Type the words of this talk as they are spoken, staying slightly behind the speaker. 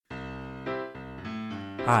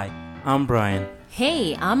Hi, I'm Brian.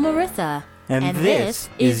 Hey, I'm Marissa. And this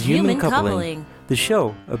is Human Coupling, the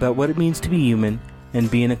show about what it means to be human and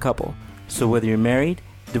being a couple. So whether you're married,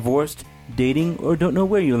 divorced, dating, or don't know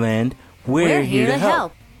where you land, we're here to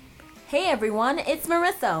help. Hey everyone, it's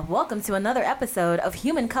Marissa. Welcome to another episode of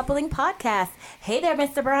Human Coupling Podcast. Hey there,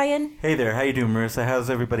 Mr. Brian. Hey there, how you doing, Marissa?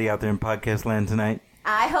 How's everybody out there in podcast land tonight?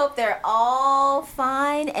 I hope they're all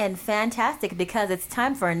fine and fantastic because it's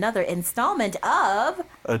time for another installment of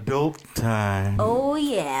Adult Time. Oh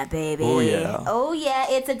yeah, baby. Oh yeah. Oh yeah,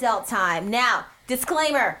 it's adult time. Now,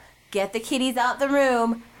 disclaimer, get the kiddies out the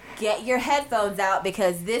room. Get your headphones out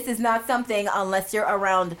because this is not something, unless you're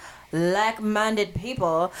around like-minded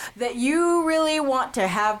people, that you really want to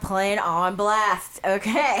have playing on blast,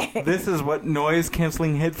 okay? This is what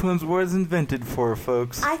noise-canceling headphones was invented for,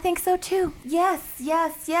 folks. I think so, too. Yes.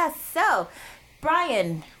 So,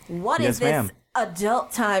 Brian, what is this ma'am.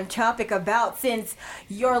 adult time topic about, since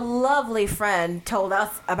your lovely friend told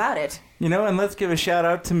us about it? You know, and let's give a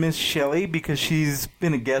shout-out to Miss Shelley because she's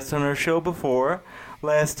been a guest on our show before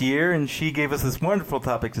last year, and she gave us this wonderful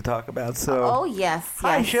topic to talk about. So, oh yes.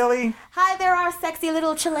 Hi, Shelley. Hi there, our sexy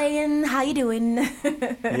little Chilean. How you doing?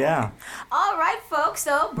 Yeah. All right, folks.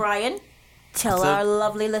 So, Brian, tell our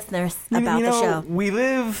lovely listeners about the show. We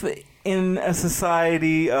live in a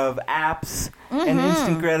society of apps and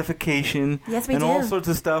instant gratification. Yes, we and do. all sorts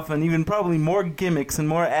of stuff, and even probably more gimmicks and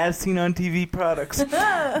more as-seen-on-TV products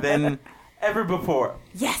than ever before.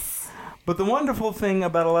 Yes. But the wonderful thing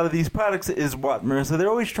about a lot of these products is what, Marissa? They're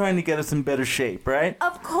always trying to get us in better shape, right?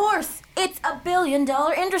 Of course. It's $1 billion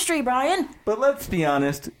industry, Brian. But let's be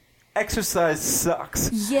honest, exercise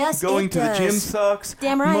sucks. Yes, Going it to does. the gym sucks.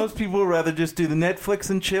 Damn right. Most people would rather just do the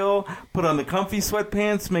Netflix and chill, put on the comfy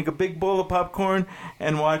sweatpants, make a big bowl of popcorn,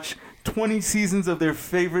 and watch 20 seasons of their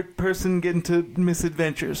favorite person get into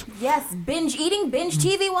misadventures. Yes, binge eating, binge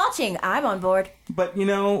TV watching. I'm on board. But, you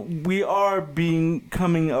know, we are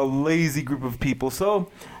becoming a lazy group of people. So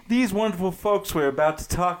these wonderful folks we're about to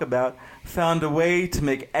talk about found a way to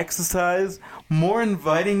make exercise more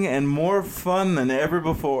inviting and more fun than ever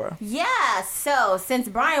before. Yeah, so since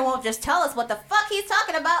Brian won't just tell us what the fuck he's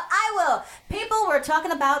talking about, I will. People, we're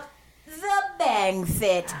talking about the Bang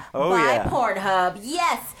Fit by Pornhub.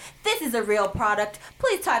 Yes, this is a real product.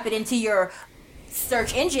 Please type it into your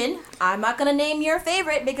search engine. I'm not going to name your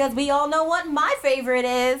favorite because we all know what my favorite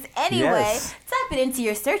is. Anyway, type it into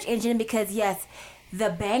your search engine because, yes, the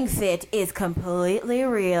Bang Fit is completely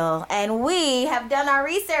real. And we have done our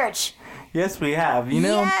research. Yes, we have. You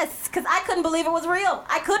know. Yes, because I couldn't believe it was real.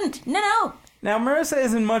 I couldn't. No. Now, Marissa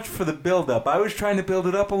isn't much for the build-up. I was trying to build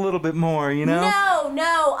it up a little bit more, you know?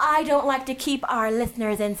 No, I don't like to keep our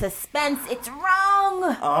listeners in suspense. It's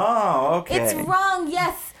wrong. Oh, okay. It's wrong,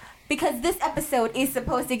 yes. Because this episode is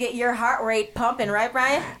supposed to get your heart rate pumping, right,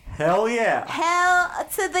 Brian? Hell yeah. Hell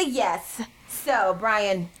to the yes. So,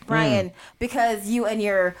 Brian, because you and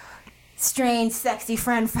your strange, sexy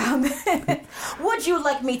friend found it, would you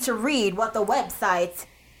like me to read what the website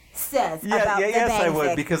says about the yes, Bang I would,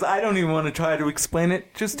 Fit? because I don't even want to try to explain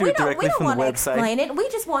it. Just do it directly from the website. We don't want to explain it. We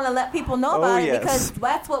just want to let people know about it because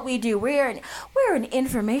that's what we do. We're an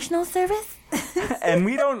informational service. And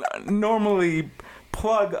we don't normally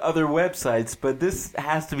plug other websites, but this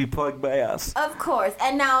has to be plugged by us. Of course.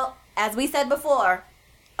 And now, as we said before,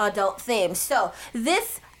 adult themes. So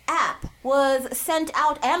this app was sent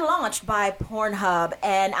out and launched by Pornhub.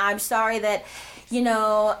 And I'm sorry that,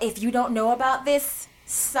 if you don't know about this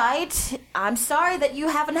site, I'm sorry that you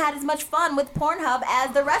haven't had as much fun with Pornhub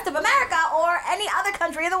as the rest of America or any other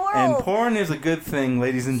country in the world. And porn is a good thing,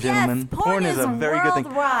 ladies and gentlemen. Yes, porn is a very good thing.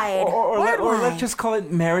 Or let's just call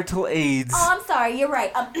it marital AIDS. Oh, I'm sorry, you're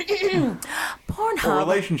right. Pornhub. Or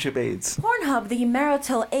relationship AIDS. Pornhub, the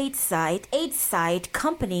marital AIDS site,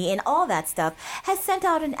 company, and all that stuff, has sent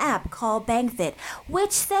out an app called BangFit,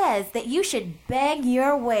 which says that you should bang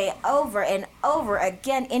your way over and over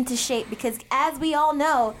again into shape because, as we all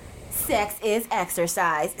know, sex is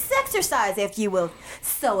exercise. Sexercise, if you will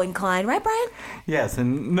so incline. Right, Brian? Yes,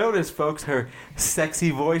 and notice, folks, her sexy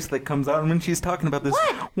voice that comes out when she's talking about this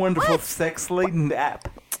wonderful sex-laden app.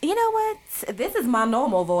 You know what? This is my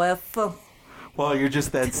normal voice. Well, you're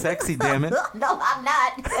just that sexy, damn it. No, I'm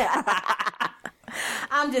not.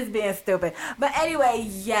 I'm just being stupid. But anyway,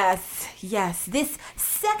 yes, this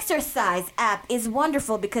Sexercise app is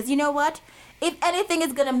wonderful because you know what? If anything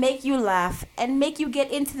is going to make you laugh and make you get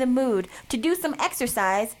into the mood to do some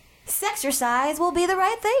exercise, Sexercise will be the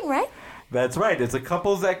right thing, right? That's right. It's a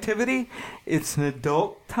couples activity. It's an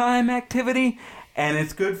adult time activity. And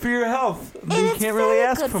it's good for your health. You can't really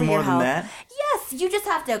ask for more than that. Yes, you just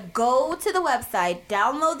have to go to the website,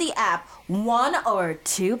 download the app, 1 or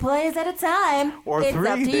 2 players at a time. Or it's 3.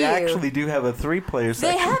 Up to they you. actually do have a 3-player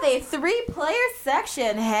section. They have a 3-player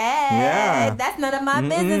section. Hey, that's none of my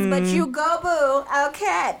business, but you go, boo.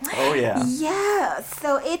 Okay. Oh, yeah. Yeah,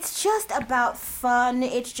 so it's just about fun.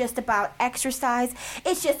 It's just about exercise.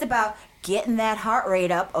 It's just about getting that heart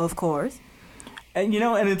rate up, of course. And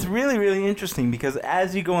and it's really, really interesting because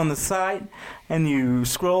as you go on the site and you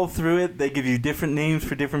scroll through it, they give you different names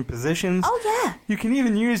for different positions. Oh, yeah. You can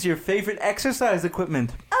even use your favorite exercise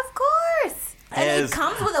equipment. Of course. And it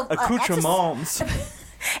comes with accoutrements.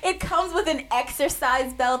 It comes with an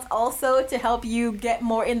exercise belt also to help you get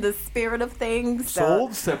more in the spirit of things.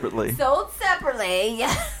 Sold separately.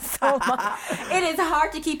 Yes. It is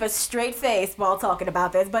hard to keep a straight face while talking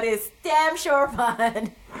about this, but it's damn sure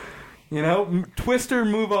fun. Twister,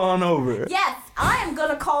 move on over. Yes, I am going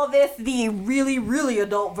to call this the really, really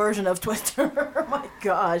adult version of Twister. Oh my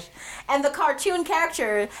gosh. And the cartoon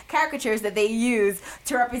caricatures that they use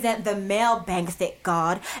to represent the male BankFit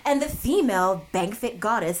god and the female BankFit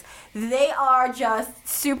goddess, they are just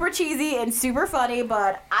super cheesy and super funny,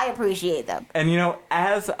 but I appreciate them. And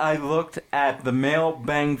as I looked at the male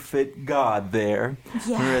BankFit god there,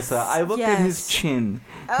 Marissa, I looked at his chin.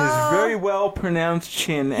 His very well pronounced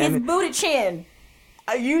chin. His booty chin.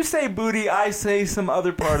 You say booty, I say some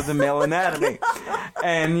other part of the male anatomy.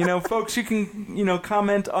 And, folks, you can,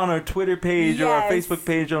 comment on our Twitter page or our Facebook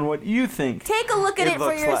page on what you think. Take a look at it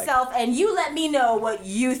for yourself, and you let me know what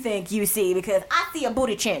you think you see, because I see a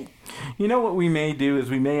booty chin. What we may do is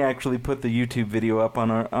we may actually put the YouTube video up on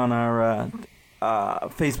our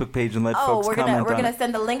Facebook page and let folks comment on it. We're gonna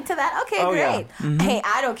send the link to that? Okay, great. Yeah. Mm-hmm. Hey,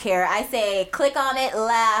 I don't care. I say click on it,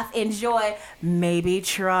 laugh, enjoy, maybe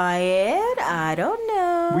try it. I don't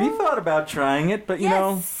know. We thought about trying it, but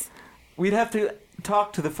we'd have to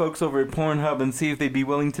talk to the folks over at Pornhub and see if they'd be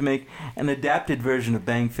willing to make an adapted version of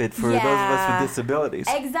BankFit for those of us with disabilities.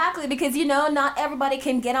 Exactly, because not everybody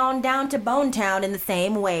can get on down to Bone Town in the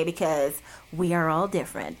same way because we are all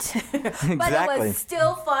different. Exactly. But it was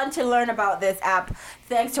still fun to learn about this app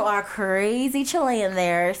thanks to our crazy Chilean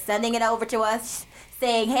there sending it over to us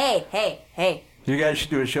saying, hey. You guys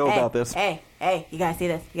should do a show about this. Hey, you guys see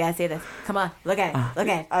this. Come on, look at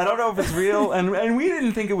it. I don't know if it's real, and we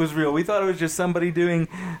didn't think it was real. We thought it was just somebody doing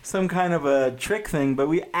some kind of a trick thing, but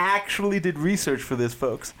we actually did research for this,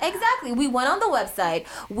 folks. Exactly. We went on the website,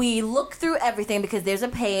 we looked through everything because there's a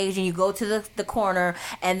page, and you go to the corner,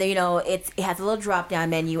 and it has a little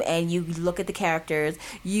drop-down menu, and you look at the characters,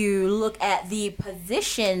 you look at the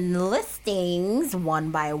position listings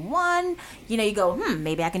one by one, you go,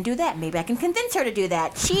 maybe I can do that, maybe I can convince her to do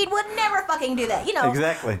that. She would never fucking do that.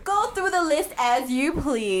 Exactly. Go through the list as you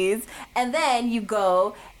please, and then you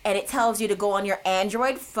go, and it tells you to go on your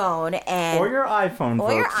Android phone or your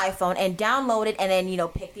iPhone, and download it, and then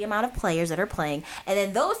pick the amount of players that are playing, and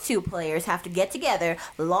then those 2 players have to get together,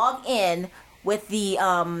 log in with the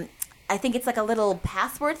I think it's like a little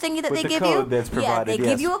password thingy that they give you. With the code that's provided, they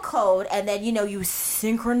give you a code, and then you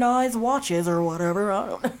synchronize watches or whatever. I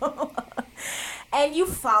don't know. And you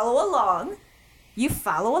follow along. You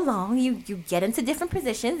get into different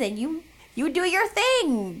positions, and you do your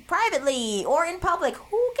thing privately or in public.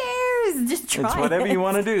 Who cares? Just try It's whatever you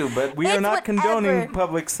want to do, but we are not condoning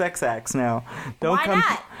public sex acts now. Why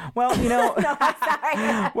not? Well, No, I'm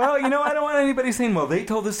sorry. Well, I don't want anybody saying, well, they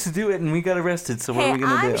told us to do it and we got arrested, so what are we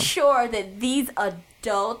going to do? I'm sure that these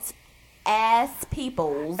adults ass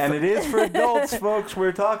peoples. And it is for adults, folks.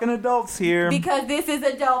 We're talking adults here. Because this is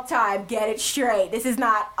adult time. Get it straight. This is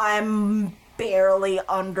not, I'm barely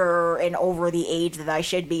under and over the age that I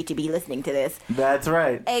should be to be listening to this. That's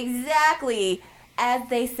right. Exactly. As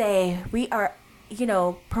they say, we are,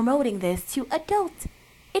 promoting this to adult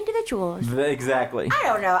individuals. Exactly. I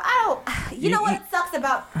don't know. You know what sucks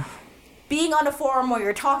about being on a forum where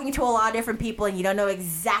you're talking to a lot of different people and you don't know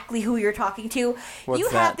exactly who you're talking to? What's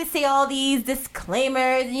that? Have to say all these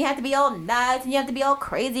disclaimers, and you have to be all nice, and you have to be all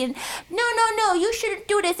crazy, and no, you shouldn't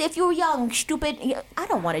do this if you're young, stupid. I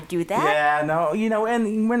don't want to do that. Yeah, no,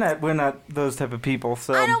 and we're not those type of people,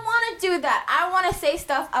 so I don't want to do that. I want to say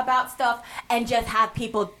stuff about stuff and just have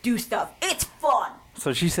people do stuff. It's fun.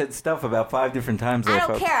 So she said stuff about 5 different times there, I don't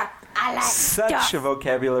folks. care. I like stuff. Such a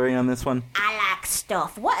vocabulary on this one. I like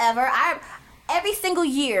stuff. Whatever. Every single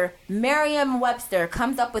year, Merriam-Webster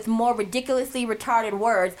comes up with more ridiculously retarded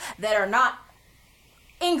words that are not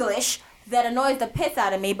English that annoys the piss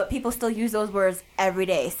out of me, but people still use those words every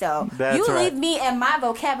day. So leave me and my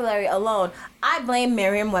vocabulary alone. I blame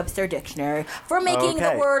Merriam-Webster Dictionary for making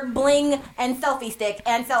the word bling and selfie stick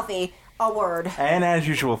and selfie a word. And as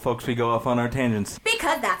usual, folks, we go off on our tangents.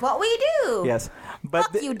 Because that's what we do. Yes.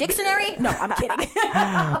 But Fuck you, dictionary? No, I'm kidding.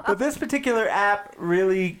 But this particular app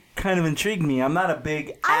really kind of intrigued me. I'm not a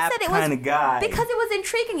big app kind of guy. Because it was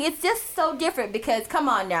intriguing. It's just so different because, come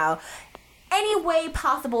on now, any way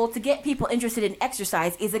possible to get people interested in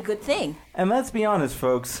exercise is a good thing. And let's be honest,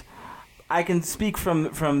 folks. I can speak from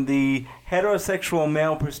the heterosexual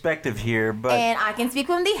male perspective here, but... And I can speak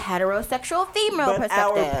from the heterosexual female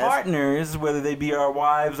perspective. But our partners, whether they be our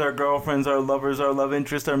wives, our girlfriends, our lovers, our love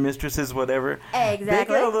interests, our mistresses, whatever... Exactly. They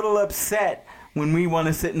get a little upset when we want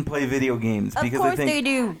to sit and play video games. Of because course they think they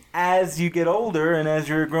do. As you get older and as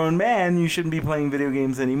you're a grown man, you shouldn't be playing video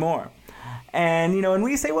games anymore. And, and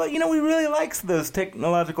we say, well, we really like those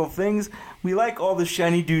technological things. We like all the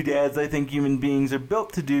shiny doodads. I think human beings are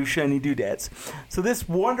built to do shiny doodads. So this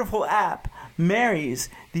wonderful app marries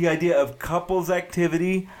the idea of couples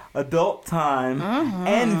activity, adult time,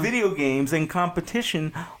 and video games and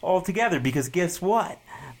competition all together. Because guess what?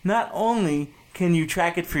 Not only can you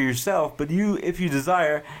track it for yourself, but you, if you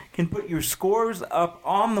desire, can put your scores up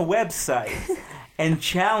on the website and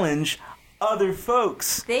challenge other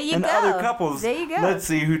folks and other couples. There you go. Let's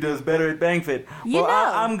see who does better at BangFit.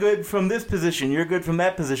 I'm good from this position. You're good from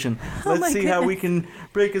that position. Let's see how we can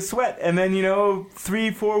break a sweat. And then,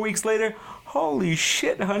 3-4 weeks later, holy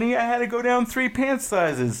shit, honey, I had to go down 3 pant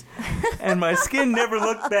sizes. And my skin never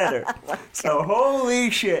looked better. So, holy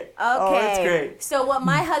shit. Okay. Oh, that's great. So what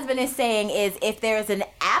my husband is saying is if there's an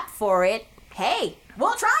app for it, hey,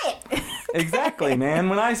 we'll try it. Exactly, man.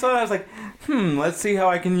 When I saw it, I was like, let's see how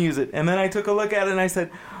I can use it. And then I took a look at it and I said,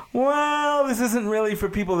 well, this isn't really for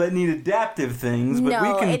people that need adaptive things, but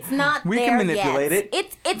it's not we can manipulate it.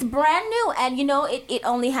 It's brand new, and it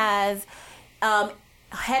only has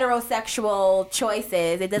heterosexual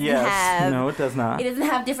choices. It doesn't have... No, it does not. It doesn't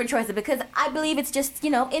have different choices because I believe it's just,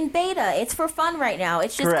 in beta. It's for fun right now.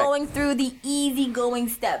 It's just going through the easy-going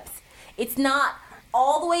steps. It's not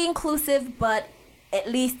all the way inclusive, but at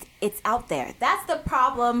least it's out there. That's the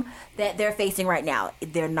problem that they're facing right now.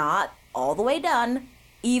 They're not all the way done.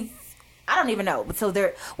 I don't even know. So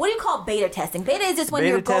what do you call beta testing? Beta is just when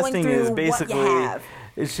you're going through what you have.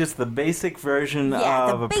 It's just the basic version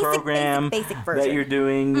of a program that you're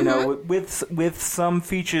doing, with some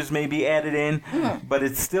features maybe added in, but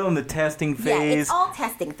it's still in the testing phase. Yeah, it's all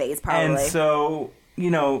testing phase, probably. And so,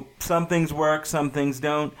 some things work, some things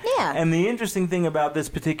don't. Yeah. And the interesting thing about this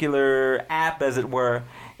particular app, as it were,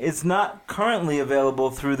 it's not currently available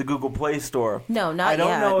through the Google Play Store. No, not yet. I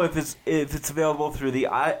don't know if it's available through the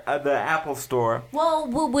Apple Store. Well,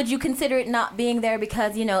 would you consider it not being there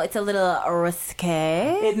because, it's a little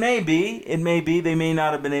risque? It may be. They may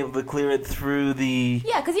not have been able to clear it through the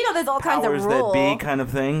because, there's all kinds of rules. Powers that be kind of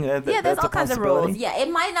thing. There's all kinds of rules. Yeah, it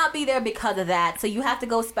might not be there because of that. So you have to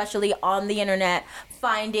go specially on the internet,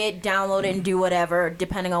 find it, download it, and do whatever,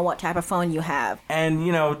 depending on what type of phone you have. And,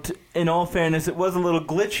 in all fairness, it was a little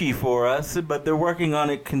glitchy for us, but they're working on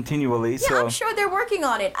it continually. Yeah, I'm sure they're working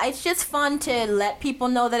on it. It's just fun to let people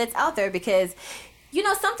know that it's out there because,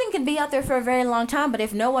 something can be out there for a very long time, but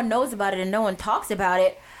if no one knows about it and no one talks about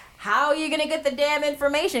it, how are you going to get the damn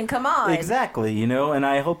information? Come on. Exactly, and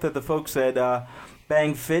I hope that the folks at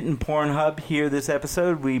BangFit and Pornhub hear this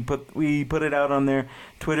episode. We put it out on their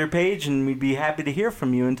Twitter page, and we'd be happy to hear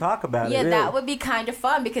from you and talk about it. Yeah, that would be kind of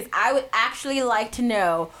fun because I would actually like to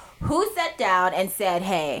know who sat down and said,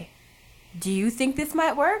 hey, do you think this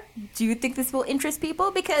might work? Do you think this will interest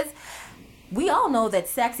people? Because we all know that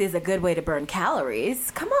sex is a good way to burn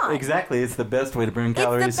calories. Come on. Exactly. It's the best way to burn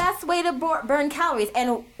calories. It's the best way to burn calories.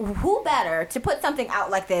 And who better to put something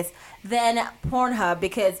out like this than Pornhub?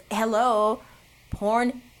 Because, hello,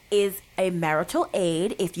 porn is a marital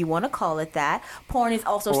aid, if you want to call it that. Porn is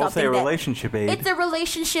also something a relationship aid. It's a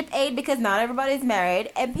relationship aid because not everybody's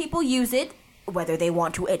married, and people use it whether they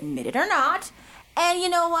want to admit it or not. And you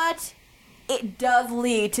know what? It does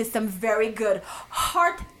lead to some very good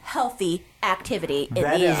heart-healthy activity in the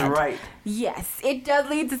end. That is right. Yes, it does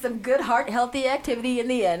lead to some good heart-healthy activity in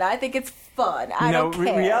the end. I think it's fun. I don't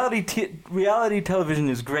care. Reality television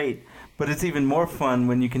is great, but it's even more fun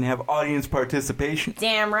when you can have audience participation.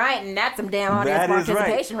 Damn right, and that's some damn audience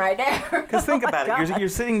participation right there. Because think about it. You're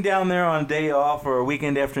sitting down there on a day off or a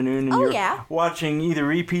weekend afternoon, and you're watching either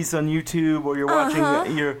repeats on YouTube or you're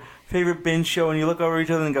watching your favorite binge show, and you look over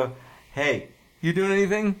each other and go, hey, you doing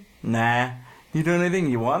anything? Nah. You doing anything?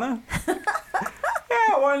 You wanna?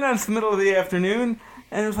 Yeah, why not? It's the middle of the afternoon.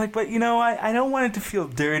 And it was like, but I don't want it to feel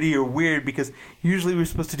dirty or weird because usually we're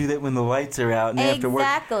supposed to do that when the lights are out and after work.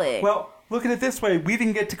 Exactly. Well, look at it this way. We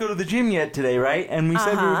didn't get to go to the gym yet today, right? And we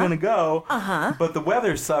said we were going to go. But the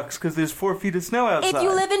weather sucks because there's 4 feet of snow outside. If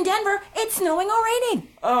you live in Denver, it's snowing or raining.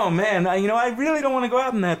 Oh, man. I really don't want to go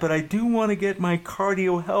out in that, but I do want to get my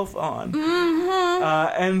cardio health on.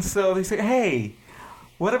 And so they say, hey,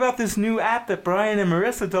 what about this new app that Brian and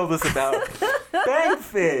Marissa told us about?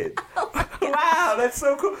 BangFit. Wow, that's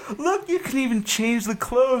so cool. Look, you can even change the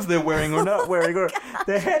clothes they're wearing or not wearing, or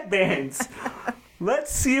the headbands.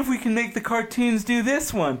 Let's see if we can make the cartoons do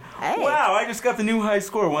this one. Hey. Wow, I just got the new high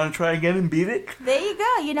score. Want to try again and beat it? There you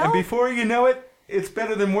go, And before you know it, it's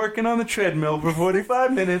better than working on the treadmill for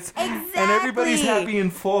 45 minutes. Exactly. And everybody's happy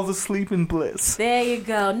and falls asleep in bliss. There you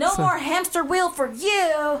go. No more hamster wheel for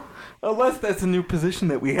you. Unless that's a new position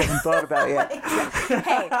that we haven't thought about yet.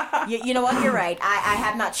 Hey, you know what? You're right. I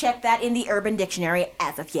have not checked that in the Urban Dictionary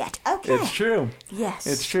as of yet. Okay. It's true. Yes.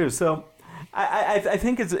 It's true. So I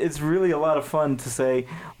think it's really a lot of fun to say,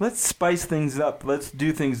 let's spice things up. Let's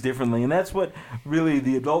do things differently. And that's what really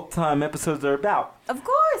the Adult Time episodes are about. Of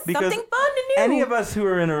course. Because something fun and new. Any of us who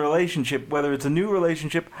are in a relationship, whether it's a new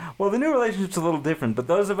relationship, well, the new relationship's a little different. But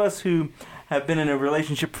those of us who have been in a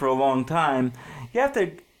relationship for a long time, you have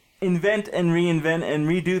to invent and reinvent and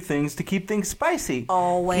redo things to keep things spicy.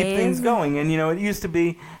 Always. Keep things going. And, it used to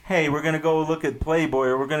be, hey, we're going to go look at Playboy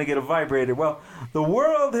or we're going to get a vibrator. Well, the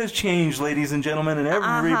world has changed, ladies and gentlemen, and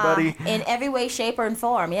everybody. In every way, shape, or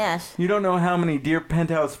form, yes. You don't know how many Dear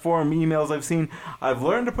Penthouse Forum emails I've seen. I've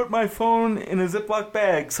learned to put my phone in a Ziploc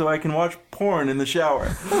bag so I can watch porn in the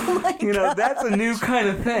shower. Oh my God. That's a new kind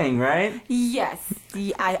of thing, right? Yes.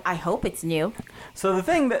 I hope it's new. So the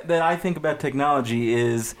thing that I think about technology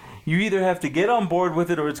is you either have to get on board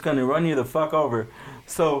with it or it's going to run you the fuck over.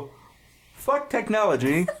 So, fuck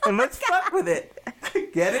technology and let's fuck with it.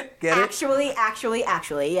 Get it? Actually,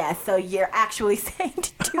 yes. So you're actually saying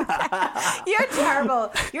to do that. You're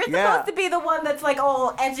terrible. You're supposed to be the one that's like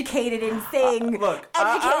all educated and saying look,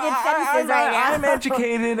 educated sentences right now. I'm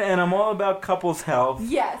educated and I'm all about couples' health.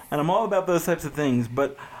 Yes. And I'm all about those types of things.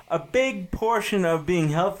 But a big portion of being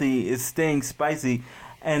healthy is staying spicy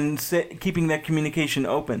and keeping that communication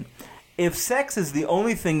open. If sex is the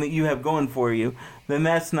only thing that you have going for you, then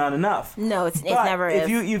that's not enough. No, it never is.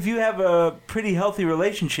 If you have a pretty healthy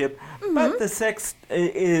relationship, but the sex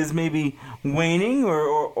is maybe waning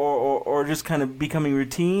or just kind of becoming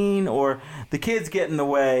routine, or the kids get in the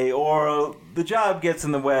way, or the job gets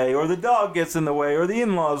in the way, or the dog gets in the way, or the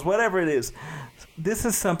in-laws, whatever it is, this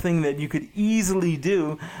is something that you could easily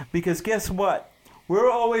do, because guess what? We're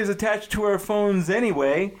always attached to our phones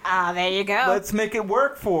anyway. Ah, there you go. Let's make it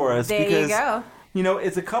work for us. There you go.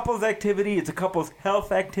 It's a couple's activity. It's a couple's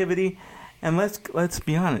health activity. And let's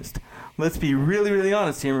be honest. Let's be really, really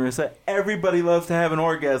honest here, Marissa. Everybody loves to have an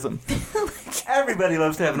orgasm. Everybody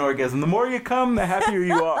loves to have an orgasm. The more you come, the happier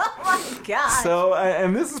you are. Oh, my God. So,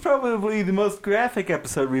 and this is probably the most graphic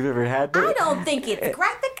episode we've ever had. I don't think it's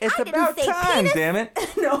graphic. It's I didn't about say time, penis. damn it.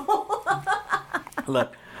 No.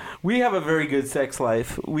 Look. We have a very good sex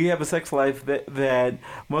life. We have a sex life that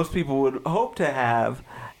most people would hope to have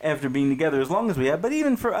after being together as long as we have. But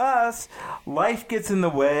even for us, life gets in the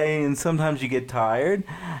way and sometimes you get tired.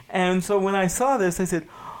 And so when I saw this, I said,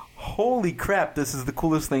 holy crap, this is the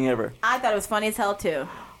coolest thing ever. I thought it was funny as hell, too.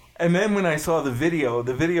 And then when I saw the video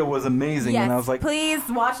was amazing. Yes, and I was like, please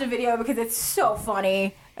watch the video because it's so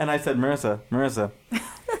funny. And I said, Marissa,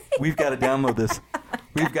 we've got to download this.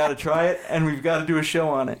 We've got to try it, and we've got to do a show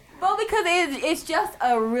on it. Well, because it's just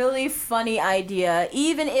a really funny idea.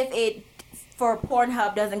 Even if it, for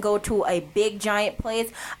Pornhub, doesn't go to a big, giant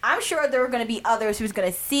place, I'm sure there are going to be others who's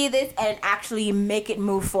going to see this and actually make it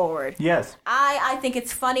move forward. Yes. I think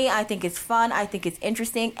it's funny. I think it's fun. I think it's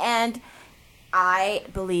interesting. And I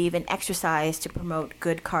believe in exercise to promote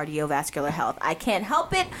good cardiovascular health. I can't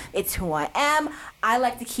help it. It's who I am. I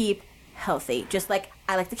like to keep healthy, just like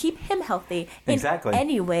I like to keep him healthy in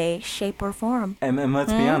any way, shape, or form. And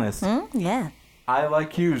let's be honest. Yeah. I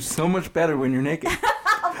like you so much better when you're naked.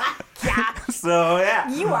 Oh my God. So,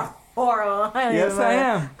 yeah. You are horrible. Yes, I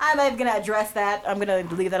am. I'm not going to address that. I'm going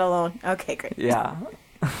to leave that alone. Okay, great. Yeah.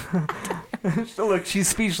 So look, she's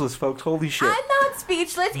speechless, folks. Holy shit. I'm not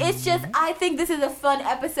speechless. It's just I think this is a fun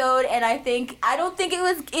episode, and I don't think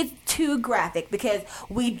it's too graphic, because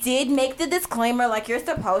we did make the disclaimer like you're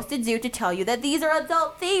supposed to do to tell you that these are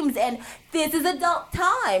adult themes and this is adult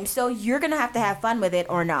time. So you're gonna have to have fun with it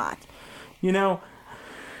or not.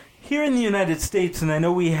 Here in the United States, and I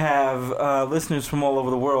know we have listeners from all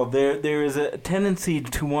over the world, there is a tendency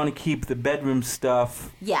to want to keep the bedroom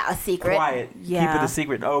stuff a secret. Quiet. Yeah. Keep it a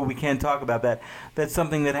secret. Oh, we can't talk about that. That's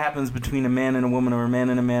something that happens between a man and a woman, or a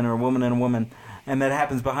man and a man, or a woman and a woman. and that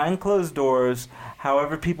happens behind closed doors,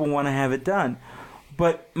 however people want to have it done.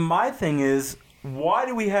 But my thing is, why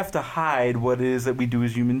do we have to hide what it is that we do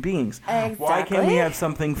as human beings? Exactly. Why can't we have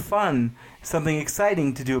something fun, something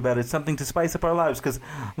exciting to do about it, something to spice up our lives? Because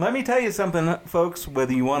let me tell you something, folks,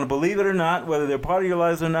 whether you want to believe it or not, whether they're part of your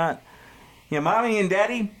lives or not, your mommy and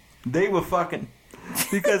daddy, they were fucking.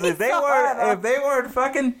 Because if they weren't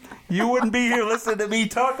fucking, you wouldn't be here listening to me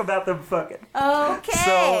talk about them fucking. Okay,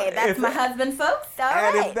 so that's my husband, folks. All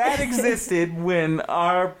right. And if that existed when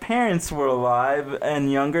our parents were alive and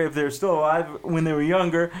younger, if they're still alive when they were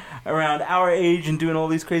younger, around our age and doing all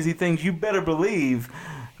these crazy things, you better believe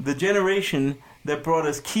the generation that brought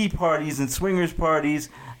us key parties and swingers parties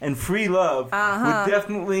and free love would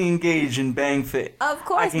definitely engage in Bang Fit. Of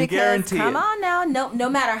course, I can because guarantee come it. on now, no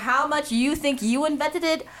matter how much you think you invented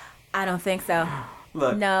it, I don't think so.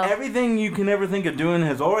 Look, no. Everything you can ever think of doing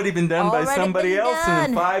has already been done by somebody else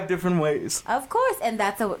and in 5 different ways. Of course, and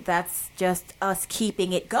that's just us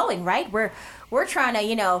keeping it going, right? We're trying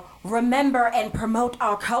to, remember and promote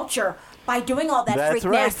our culture by doing all that freak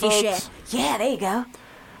nasty shit. Yeah, there you go.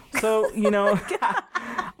 So,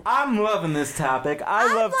 I'm loving this topic.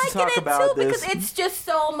 I love to talk about this. Because it's just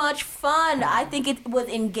so much fun. I think it was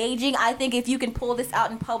engaging. I think if you can pull this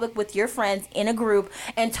out in public with your friends in a group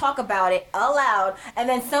and talk about it aloud, and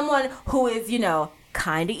then someone who is,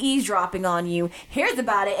 kind of eavesdropping on you hears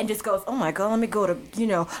about it and just goes, oh my God, let me go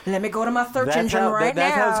to my search engine right now.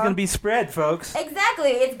 That's how it's going to be spread, folks. Exactly.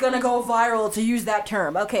 It's going to go viral, to use that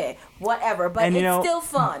term. Okay, whatever. But it's still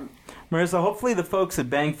fun. Marissa, hopefully the folks at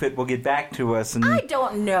BangFit will get back to us and I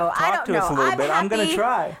don't know. Talk to us a little bit. I'm going to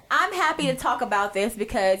try. I'm happy to talk about this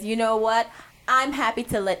because you know what? I'm happy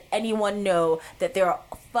to let anyone know that there are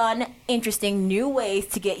fun, interesting new ways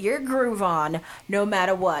to get your groove on no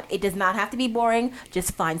matter what. It does not have to be boring.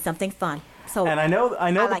 Just find something fun. So, and I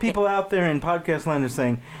know the people out there in podcast land are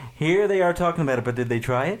saying, here they are talking about it, but did they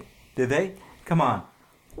try it? Did they? Come on.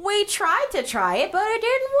 We tried to try it, but it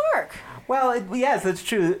didn't work. Well, yes, that's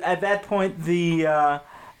true. At that point, the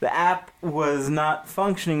app was not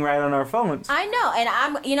functioning right on our phones. I know,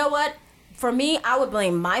 and you know what? For me, I would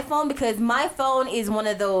blame my phone because my phone is one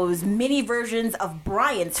of those mini versions of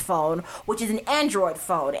Brian's phone, which is an Android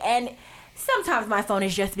phone, and sometimes my phone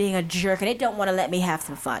is just being a jerk and it don't want to let me have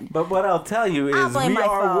some fun. But what I'll tell you is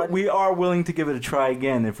we are willing to give it a try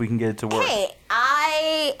again if we can get it to work. Hey,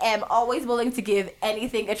 I am always willing to give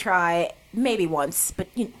anything a try, maybe once, but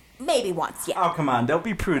maybe once, yeah. Oh, come on. Don't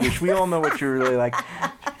be prudish. We all know what you're really like.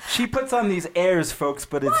 She puts on these airs, folks,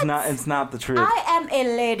 but it's not the truth. I am a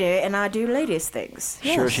lady, and I do ladies' things.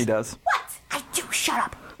 Yes. Sure she does. What? I do. Shut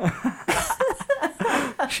up.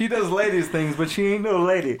 She does ladies' things, but she ain't no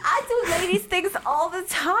lady. I do ladies' things all the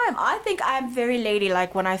time. I think I'm very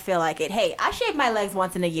ladylike when I feel like it. Hey, I shave my legs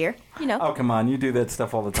once in a year, Oh, come on. You do that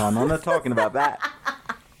stuff all the time. I'm not talking about that.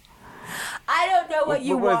 I don't know what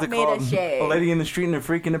you want me to shave. A lady in the street and a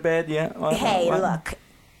freak in the bed? Yeah. Hey,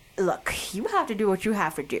 look, you have to do what you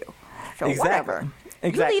have to do. So exactly. Whatever.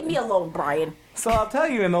 Exactly. You leave me alone, Brian. So I'll tell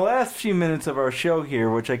you, in the last few minutes of our show here,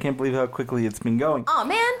 which I can't believe how quickly it's been going. Oh,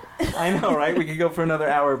 man. I know, right? We could go for another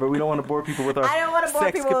hour, but we don't want to bore people with our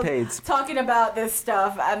sexcapades. Talking about this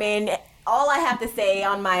stuff. I mean, all I have to say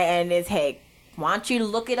on my end is, hey, why don't you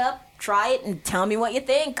look it up, try it, and tell me what you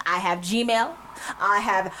think. I have Gmail. I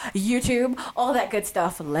have YouTube, all that good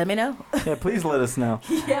stuff. Let me know. Yeah, please let us know.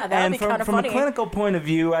 Yeah, that would be kind of funny. And from a clinical point of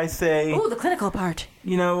view, I say... Ooh, the clinical part.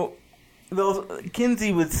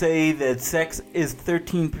 Kinsey would say that sex is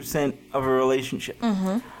 13% of a relationship.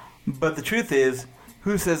 Mm-hmm. But the truth is,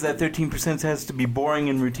 who says that 13% has to be boring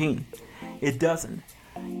and routine? It doesn't.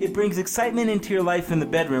 It brings excitement into your life in the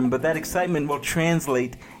bedroom, but that excitement will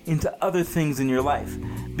translate into other things in your life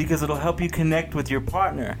because it'll help you connect with your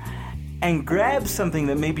partner and grab something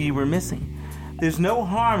that maybe you were missing. There's no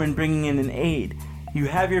harm in bringing in an aid. You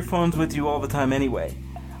have your phones with you all the time anyway.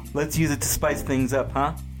 Let's use it to spice things up,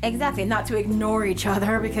 huh? Exactly, not to ignore each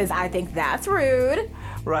other because I think that's rude.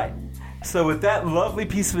 Right. So with that lovely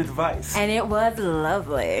piece of advice... And it was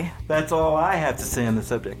lovely. That's all I have to say on the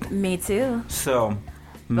subject. Me too. So,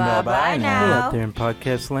 bye-bye now. Hey out there in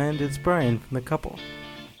podcast land, it's Brian from The Couple.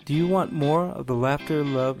 Do you want more of the laughter,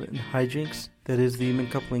 love, and hijinks that is the Human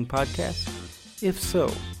Coupling Podcast? If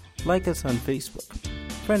so, like us on Facebook,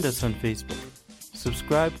 friend us on Facebook,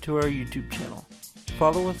 subscribe to our YouTube channel,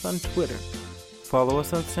 follow us on Twitter, follow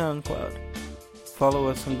us on SoundCloud, follow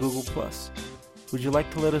us on Google+. Would you like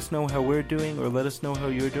to let us know how we're doing or let us know how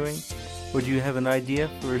you're doing? Or do you have an idea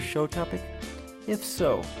for a show topic? If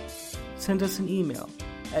so, send us an email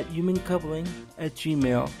at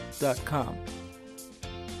humancoupling@gmail.com.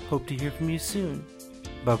 Hope to hear from you soon.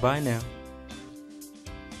 Bye-bye now.